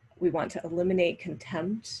 We want to eliminate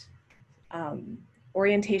contempt.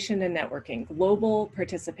 Orientation and networking, global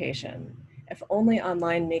participation. If only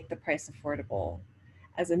online, make the price affordable.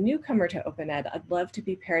 As a newcomer to OpenEd, I'd love to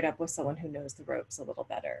be paired up with someone who knows the ropes a little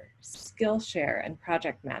better. Skillshare and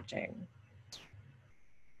project matching.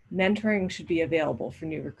 Mentoring should be available for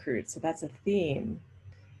new recruits, so that's a theme.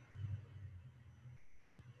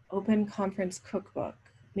 Open conference cookbook,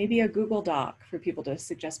 maybe a Google Doc for people to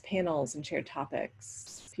suggest panels and share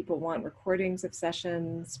topics. People want recordings of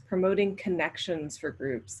sessions, promoting connections for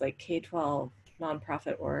groups like K-12,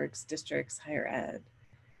 nonprofit orgs, districts, higher ed.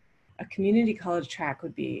 A community college track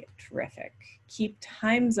would be terrific. Keep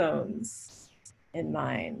time zones in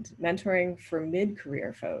mind, mentoring for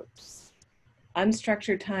mid-career folks.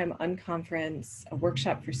 Unstructured time, unconference, a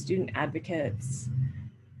workshop for student advocates.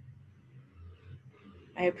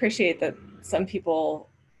 I appreciate that some people,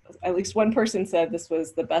 at least one person said this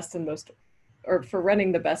was the best and most, or for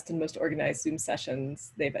running the best and most organized Zoom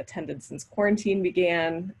sessions they've attended since quarantine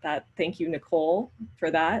began. Thank you, Nicole, for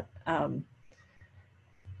that.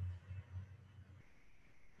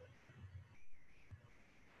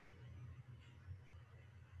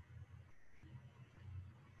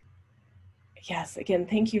 Yes, again,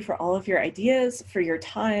 thank you for all of your ideas, for your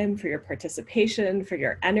time, for your participation, for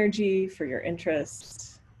your energy, for your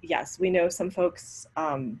interest. Yes, we know some folks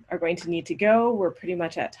are going to need to go. We're pretty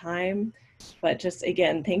much at time, but just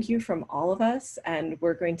again, thank you from all of us, and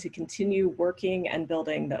we're going to continue working and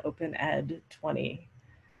building the OpenEd 20.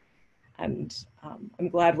 And I'm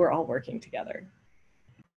glad we're all working together.